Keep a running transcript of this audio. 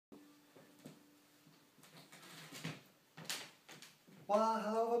Well,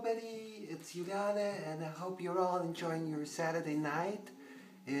 hello everybody, it's Juliane and I hope you're all enjoying your Saturday night.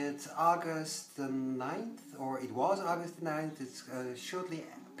 It's August the 9th, or it was August the 9th. It's shortly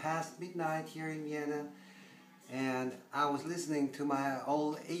past midnight here in Vienna, and I was listening to my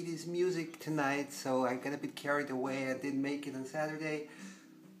old 80s music tonight, so I got a bit carried away. I didn't make it on Saturday.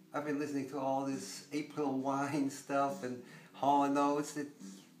 I've been listening to all this April Wine stuff and Hall & Oates,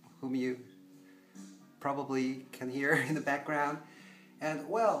 whom you probably can hear in the background. And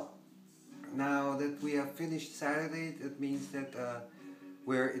well, now that we have finished Saturday, that means that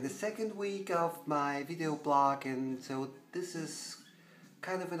we're in the second week of my video blog, and so this is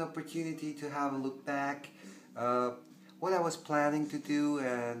kind of an opportunity to have a look back what I was planning to do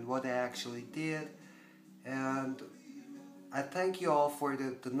and what I actually did. And I thank you all for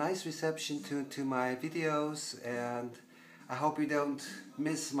the nice reception to my videos, and I hope you don't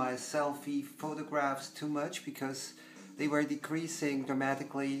miss my selfie photographs too much, because they were decreasing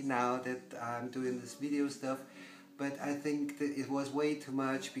dramatically now that I'm doing this video stuff. But I think that it was way too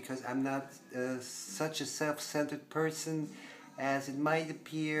much, because I'm not such a self-centered person as it might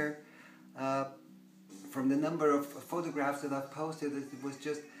appear from the number of photographs that I've posted. It was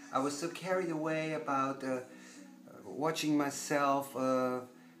just, I was so carried away about watching myself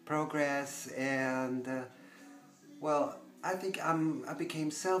progress, and well, I think I became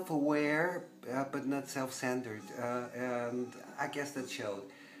self-aware, but not self-centered, and I guess that showed.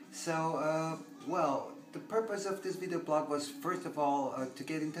 So, well, the purpose of this video blog was, first of all, to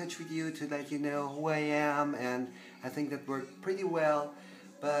get in touch with you, to let you know who I am, and I think that worked pretty well.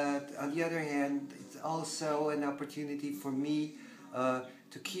 But on the other hand, it's also an opportunity for me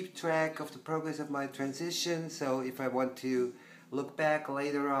to keep track of the progress of my transition. So if I want to look back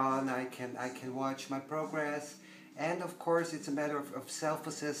later on, I can watch my progress. And of course, it's a matter of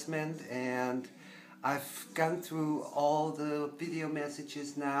self-assessment, and I've gone through all the video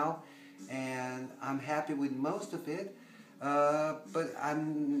messages now, and I'm happy with most of it. But what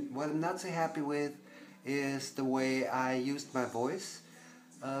I'm not so happy with is the way I used my voice,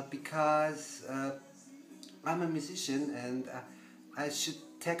 because I'm a musician, and I should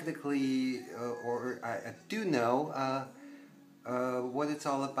technically, or I do know what it's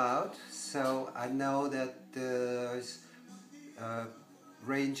all about. So I know that there's a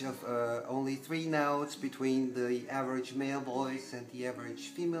range of only 3 notes between the average male voice and the average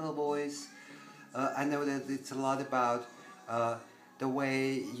female voice. I know that it's a lot about the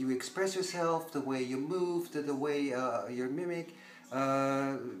way you express yourself, the way you move, the way your mimic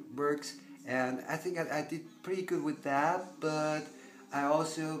works, and I think I did pretty good with that. But I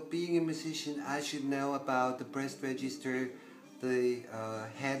also, being a musician, I should know about the breast register, the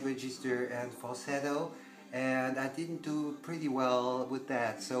head register, and falsetto, and I didn't do pretty well with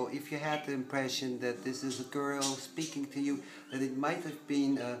that. So if you had the impression that this is a girl speaking to you, that it might have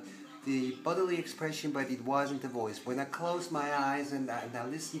been the bodily expression, but it wasn't the voice. When I close my eyes and I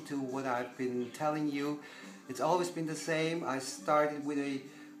listen to what I've been telling you, it's always been the same. I started with a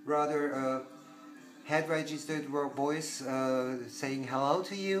rather head registered voice saying hello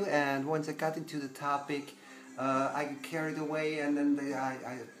to you, and once I got into the topic, I got carried away, and then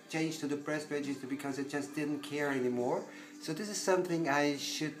I changed to the breast register because I just didn't care anymore. So this is something I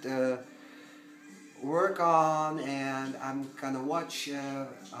should work on, and I'm gonna watch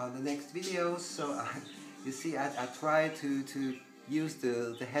on the next videos. So you see, I try to use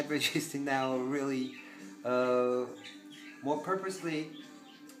the head register now really more purposely.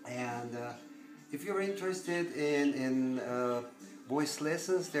 And if you're interested in voice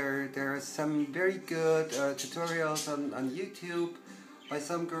lessons, there are some very good tutorials on YouTube by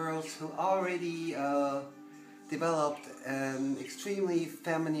some girls who already developed an extremely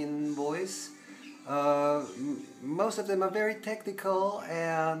feminine voice. Most of them are very technical,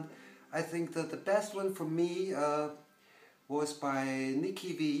 and I think that the best one for me was by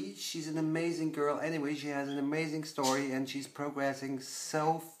Nikki V. She's an amazing girl. Anyway, she has an amazing story, and she's progressing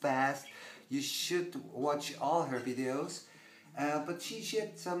so fast. You should watch all her videos. But she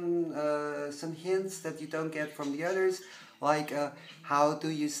had some hints that you don't get from the others, like how do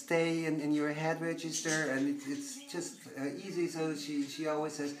you stay in your head register, and it's just easy. So she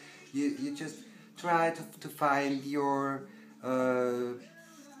always says you just try to find your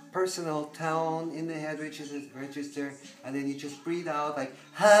personal tone in the head register, and then you just breathe out like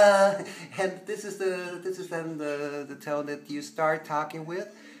ha, and this is then the tone that you start talking with.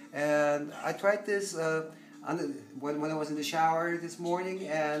 And I tried this when I was in the shower this morning,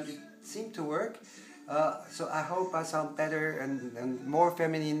 and it seemed to work. So I hope I sound better and more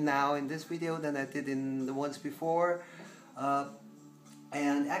feminine now in this video than I did in the ones before.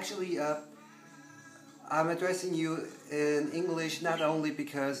 And actually, I'm addressing you in English not only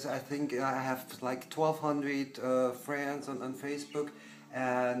because I think I have like 1,200 friends on Facebook,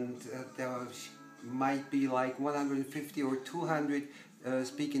 and there might be like 150 or 200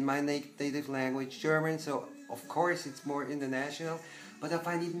 speaking my native language, German, so of course it's more international, but I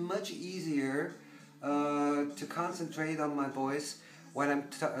find it much easier to concentrate on my voice when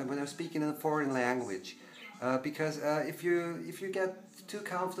I'm speaking in a foreign language, because if you get too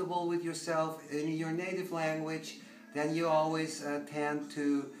comfortable with yourself in your native language, then you always tend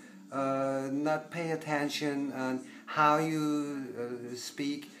to not pay attention on how you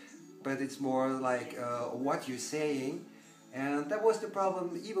speak, but it's more like what you're saying. And that was the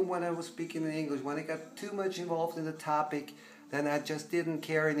problem even when I was speaking in English. When I got too much involved in the topic, then I just didn't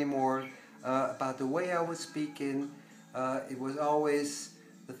care anymore about the way I was speaking. It was always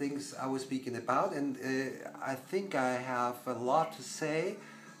the things I was speaking about, and I think I have a lot to say,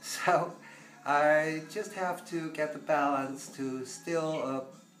 so I just have to get the balance to still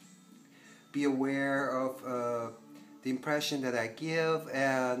be aware of the impression that I give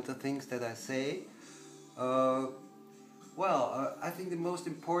and the things that I say. I think the most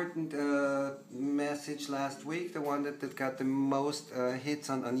important message last week, the one that got the most hits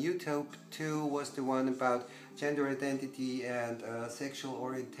on YouTube too, was the one about gender identity and sexual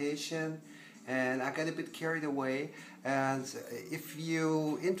orientation. And I got a bit carried away. And if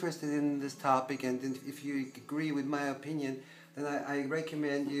you're interested in this topic and if you agree with my opinion, then I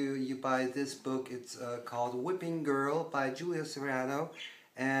recommend you buy this book. It's called Whipping Girl by Juliane Serrano.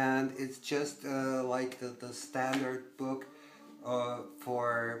 And it's just like the standard book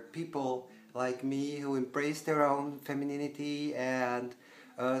for people like me who embrace their own femininity and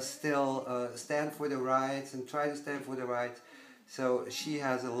still stand for the rights and try to stand for the rights. So she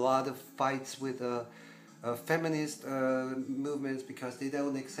has a lot of fights with feminist movements because they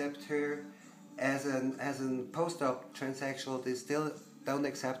don't accept her as an post-op transsexual. They still don't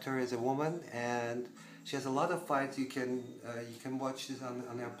accept her as a woman, and she has a lot of fights. You can watch this on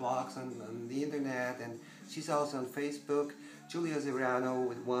her blogs on the internet, and she's also on Facebook. Juliane Serrano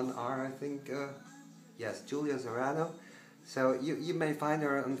with one R, I think. Yes, Juliane Serrano. So you may find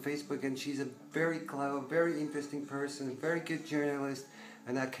her on Facebook, and she's a very clever, very interesting person, very good journalist,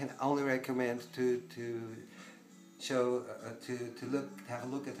 and I can only recommend to have a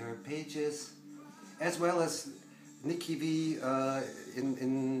look at her pages, as well as Nikki V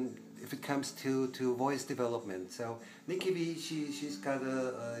if it comes to voice development. So Nikki V, she's got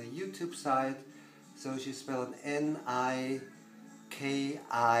a YouTube site, so she's spelled N-I-K-I-V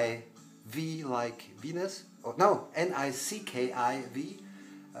like Venus. Oh no, N-I-C-K-I-V.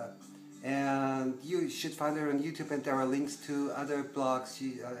 And you should find her on YouTube, and there are links to other blogs.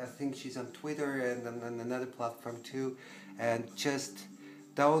 I think she's on Twitter and on another platform too. And just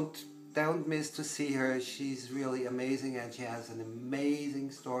don't miss to see her. She's really amazing, and she has an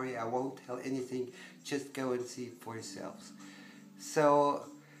amazing story. I won't tell anything. Just go and see it for yourselves. So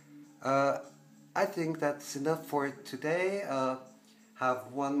I think that's enough for today.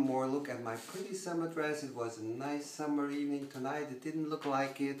 Have one more look at my pretty summer dress. It was a nice summer evening tonight. It didn't look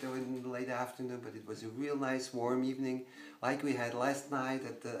like it in the late afternoon, but it was a real nice warm evening like we had last night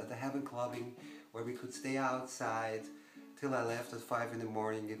at the Heaven Clubbing, where we could stay outside till I left at 5 in the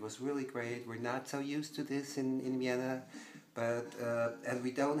morning. It was really great. We're not so used to this in Vienna, but and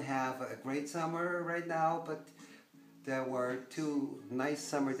we don't have a great summer right now, but there were 2 nice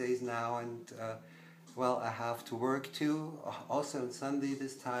summer days now, and well, I have to work too, also on Sunday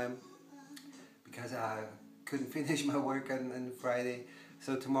this time, because I couldn't finish my work on Friday.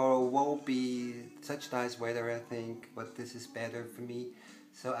 So tomorrow won't be such nice weather, I think, but this is better for me,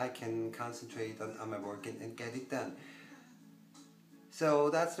 so I can concentrate on my work and get it done. So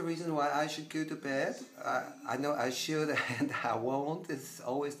that's the reason why I should go to bed. I know I should and I won't. It's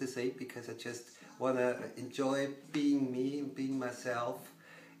always the same, because I just want to enjoy being me, being myself.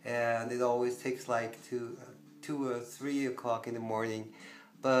 And it always takes like 2 or 3 o'clock in the morning.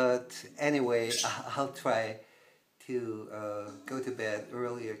 But anyway, I'll try to go to bed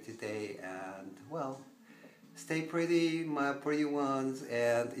earlier today, and well, stay pretty, my pretty ones,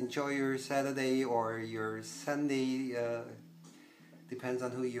 and enjoy your Saturday or your Sunday, depends on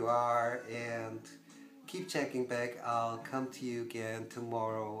who you are, and keep checking back. I'll come to you again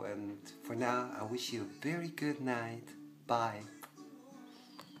tomorrow, and for now I wish you a very good night. Bye.